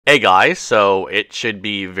Hey guys, so it should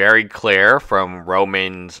be very clear from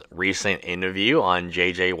Roman's recent interview on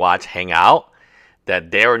JJ Watt's Hangout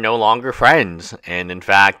that they are no longer friends. And in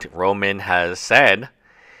fact, Roman has said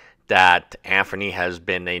that Anthony has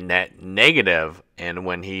been a net negative, and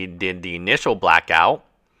when he did the initial blackout,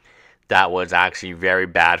 that was actually very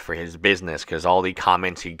bad for his business because all the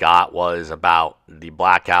comments he got was about the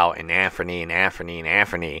blackout and Anthony and Anthony and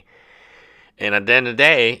Anthony. And at the end of the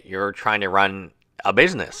day, you're trying to run a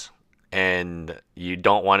business and you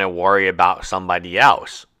don't want to worry about somebody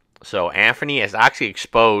else. So Anthony has actually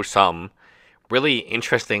exposed some really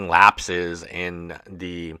interesting lapses in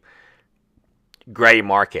the gray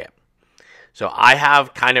market. So I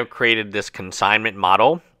have kind of created this consignment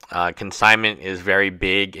model. Consignment is very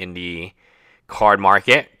big in the card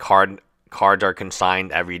market. Cards are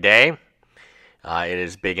consigned every day. It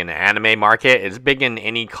is big in the anime market. It's big in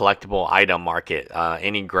any collectible item market,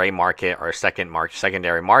 any gray market or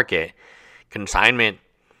secondary market. Consignment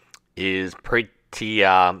is pretty.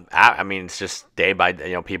 It's just day by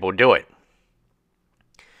day. People do it.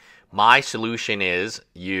 My solution is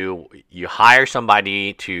you hire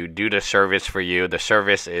somebody to do the service for you. The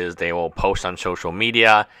service is they will post on social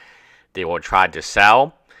media. They will try to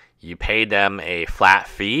sell. You pay them a flat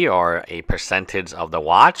fee or a percentage of the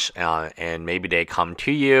watch, and maybe they come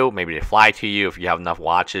to you. Maybe they fly to you if you have enough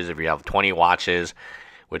watches. If you have 20 watches,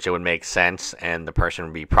 which it would make sense, and the person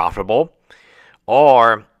would be profitable.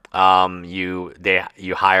 Or you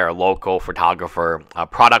hire a local photographer.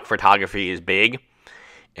 Product photography is big,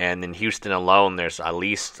 and in Houston alone, there's at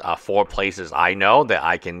least 4 places I know that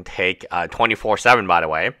I can take 24/7. By the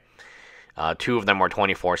way. 2 of them are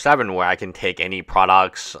 24/7 where I can take any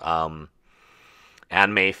products,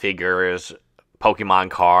 anime figures, Pokemon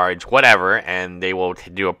cards, whatever, and they will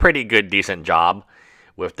do a pretty good, decent job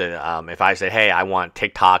with the, if I say, hey, I want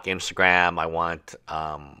TikTok, Instagram, I want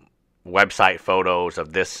website photos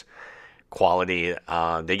of this quality,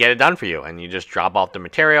 they get it done for you, and you just drop off the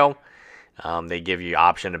material. They give you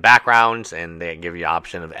option of backgrounds, and they give you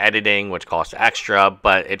option of editing, which costs extra,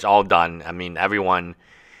 but it's all done. I mean, everyone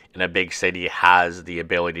in a big city has the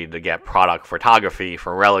ability to get product photography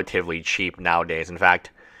for relatively cheap nowadays. In fact,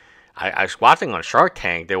 I was watching on Shark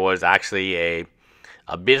Tank, there was actually a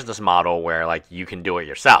business model where like you can do it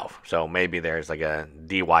yourself. So maybe there's like a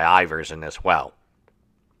DIY version as well.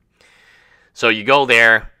 So you go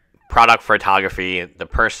there, product photography, the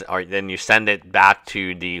person, or then you send it back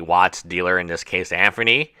to the watch dealer, in this case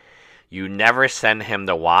Anthony. You never send him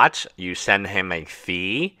the watch, you send him a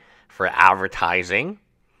fee for advertising,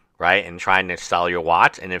 right, and trying to sell your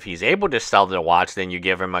watch. And if he's able to sell the watch, then you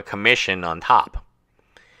give him a commission on top.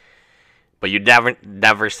 But you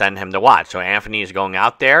never send him the watch. So Anthony is going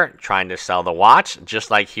out there trying to sell the watch,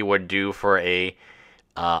 just like he would do for a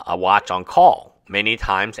watch on call. Many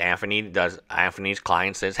times Anthony's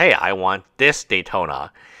client says, hey, I want this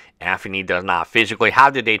Daytona. Anthony does not physically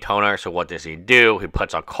have the Daytona, so what does he do? He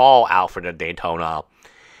puts a call out for the Daytona,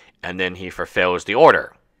 and then he fulfills the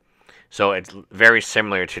order. So it's very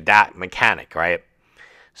similar to that mechanic, right?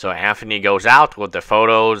 So Anthony goes out with the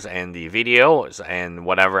photos and the videos and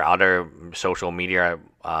whatever other social media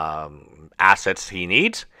assets he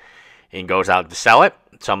needs. He goes out to sell it.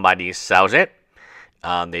 Somebody sells it.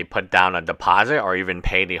 They put down a deposit or even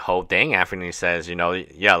pay the whole thing. Anthony says,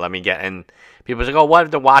 yeah, let me get. And people say, oh, what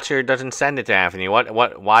if the watcher doesn't send it to Anthony?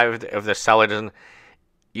 Why if the seller doesn't?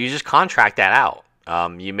 You just contract that out.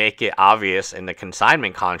 You make it obvious in the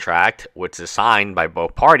consignment contract, which is signed by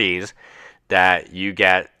both parties, that you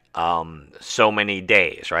get so many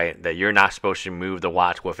days, right? That you're not supposed to move the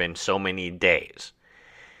watch within so many days.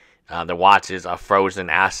 The watch is a frozen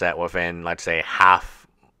asset within, let's say, half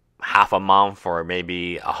a month or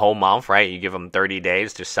maybe a whole month, right? You give them 30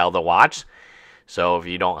 days to sell the watch. So if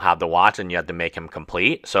you don't have the watch, then you have to make him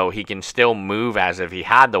complete. So he can still move as if he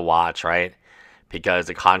had the watch, right? Because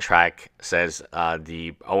the contract says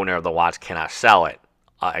the owner of the watch cannot sell it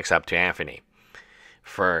except to Anthony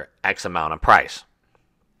for X amount of price.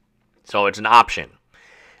 So it's an option.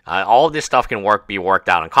 All of this stuff can be worked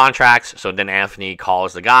out in contracts. So then Anthony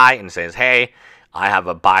calls the guy and says, hey, I have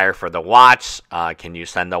a buyer for the watch. Can you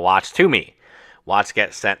send the watch to me? Watch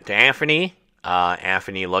gets sent to Anthony.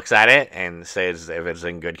 Anthony looks at it and says if it's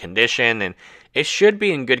in good condition, and it should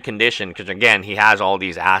be in good condition because, again, he has all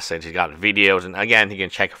these assets. He's got videos, and, again, he can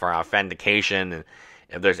check for authentication and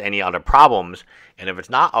if there's any other problems. And if it's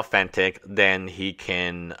not authentic, then he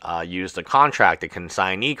can use the contract, the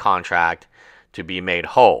consignee contract, to be made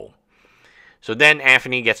whole. So then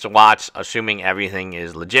Anthony gets the watch, assuming everything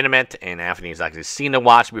is legitimate, and Anthony's actually seen the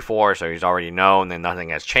watch before, so he's already known that nothing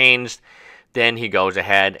has changed. Then he goes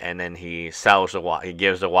ahead and then he sells the watch. He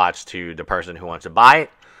gives the watch to the person who wants to buy it,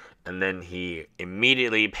 and then he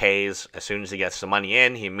immediately pays. As soon as he gets the money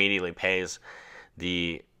in, he immediately pays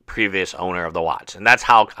the previous owner of the watch, and that's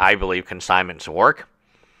how I believe consignments work.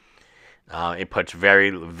 It puts very,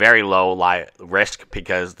 very low risk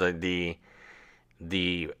because the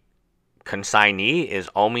consignee is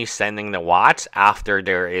only sending the watch after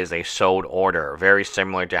there is a sold order. Very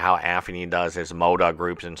similar to how Anthony does his Moda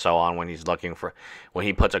groups and so on when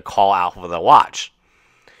he puts a call out for the watch.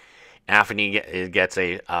 Anthony gets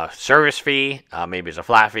a service fee, maybe it's a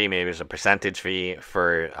flat fee, maybe it's a percentage fee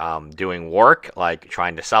for doing work, like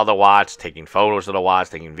trying to sell the watch, taking photos of the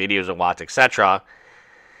watch, taking videos of the watch, etc.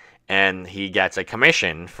 And he gets a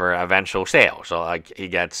commission for eventual sale. So like he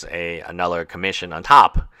gets another commission on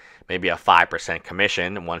top, maybe a 5%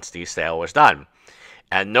 commission once the sale is done.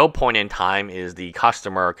 At no point in time is the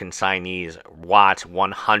customer consignee's watch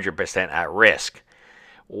 100% at risk.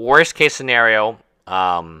 Worst case scenario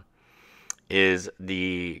is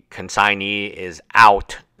the consignee is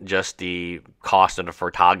out just the cost of the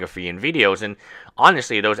photography and videos. And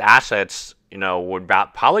honestly, those assets, would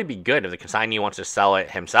probably be good if the consignee wants to sell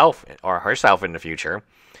it himself or herself in the future.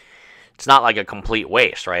 It's not like a complete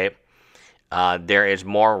waste, right? There is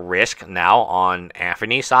more risk now on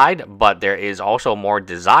Anthony's side, but there is also more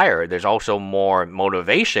desire. There's also more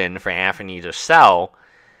motivation for Anthony to sell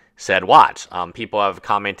said watch. People have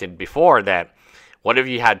commented before that, what if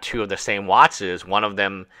you had two of the same watches, one of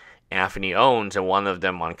them Anthony owns and one of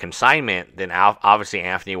them on consignment? Then obviously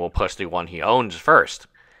Anthony will push the one he owns first.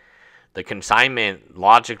 The consignment,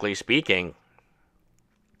 logically speaking,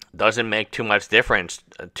 doesn't make too much difference.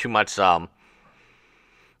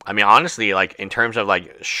 Honestly, like in terms of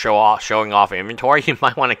like showing off inventory, you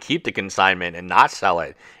might want to keep the consignment and not sell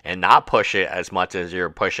it and not push it as much as you're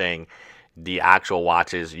pushing the actual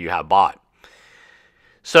watches you have bought.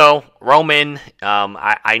 So Roman,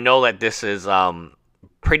 I know that this is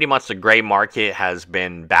pretty much the gray market has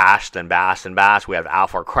been bashed and bashed and bashed. We have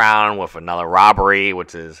Alpha Crown with another robbery,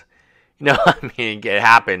 which is, it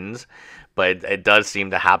happens, but it does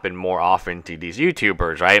seem to happen more often to these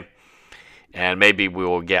YouTubers, right? And maybe we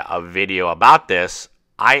will get a video about this.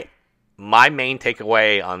 My main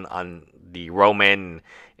takeaway on the Roman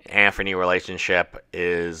Anthony relationship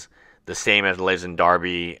is the same as Liz and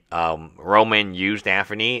Darby. Roman used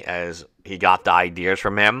Anthony as he got the ideas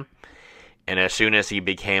from him, and as soon as he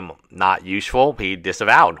became not useful, he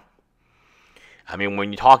disavowed.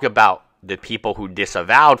 When you talk about the people who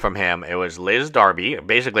disavowed from him, it was Liz, Darby,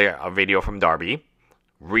 basically a video from Darby,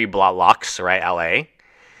 Reblux, right, LA.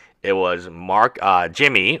 It was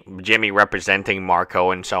Jimmy representing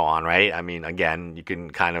Marco and so on, right? Again, you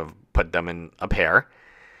can kind of put them in a pair.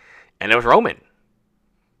 And it was Roman.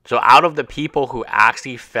 So out of the people who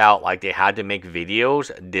actually felt like they had to make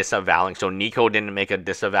videos disavowing, so Nico didn't make a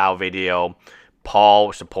disavow video,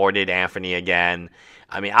 Paul supported Anthony again.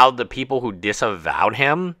 Out of the people who disavowed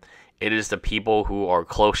him, it is the people who are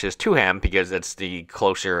closest to him because it's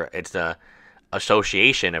the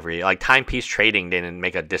association of like Timepiece Trading didn't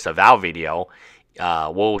make a disavow video.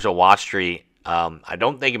 Wolves of Wall Street, I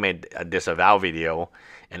don't think it made a disavow video.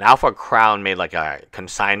 And Alpha Crown made like a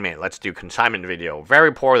consignment, let's do consignment video.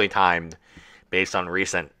 Very poorly timed based on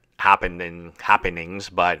recent happenings.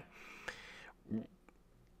 But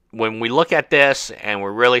when we look at this and we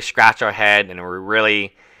really scratch our head and we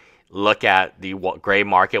really look at the gray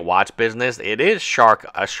market watch business, it is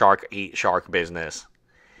a shark eat shark business.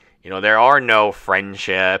 There are no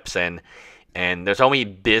friendships and there's only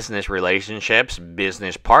business relationships,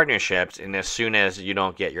 business partnerships. And as soon as you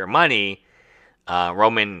don't get your money,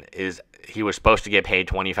 Roman he was supposed to get paid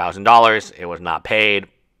 $20,000. It was not paid.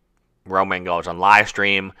 Roman goes on live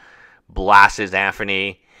stream, blasts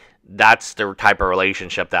Anthony. That's the type of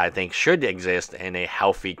relationship that I think should exist in a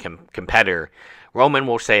healthy competitor. Roman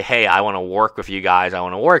will say, hey, I want to work with you guys. I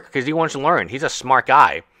want to work because he wants to learn. He's a smart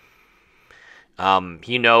guy.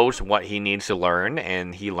 He knows what he needs to learn,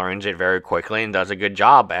 and he learns it very quickly and does a good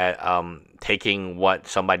job at taking what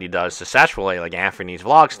somebody does successfully, like Anthony's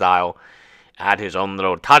vlog style, add his own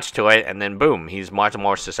little touch to it, and then boom, he's much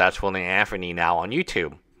more successful than Anthony now on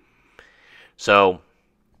YouTube. So,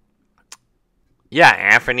 yeah,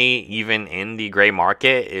 Anthony, even in the gray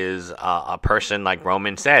market, is a person, like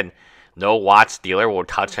Roman said, no watch dealer will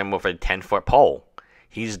touch him with a 10-foot pole.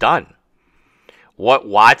 He's done. What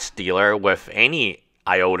watch dealer with any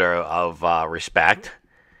iota of respect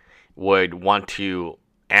would want to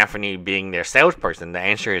Anthony being their salesperson? The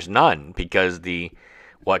answer is none, because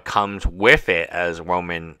what comes with it, as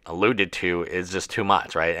Roman alluded to, is just too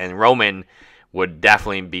much, right? And Roman would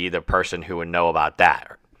definitely be the person who would know about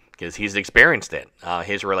that. because he's experienced it.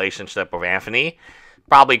 His relationship with Anthony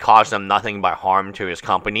probably caused him nothing but harm to his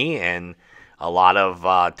company and a lot of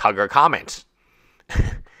Tugger comments.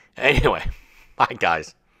 Anyway, bye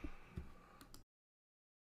guys.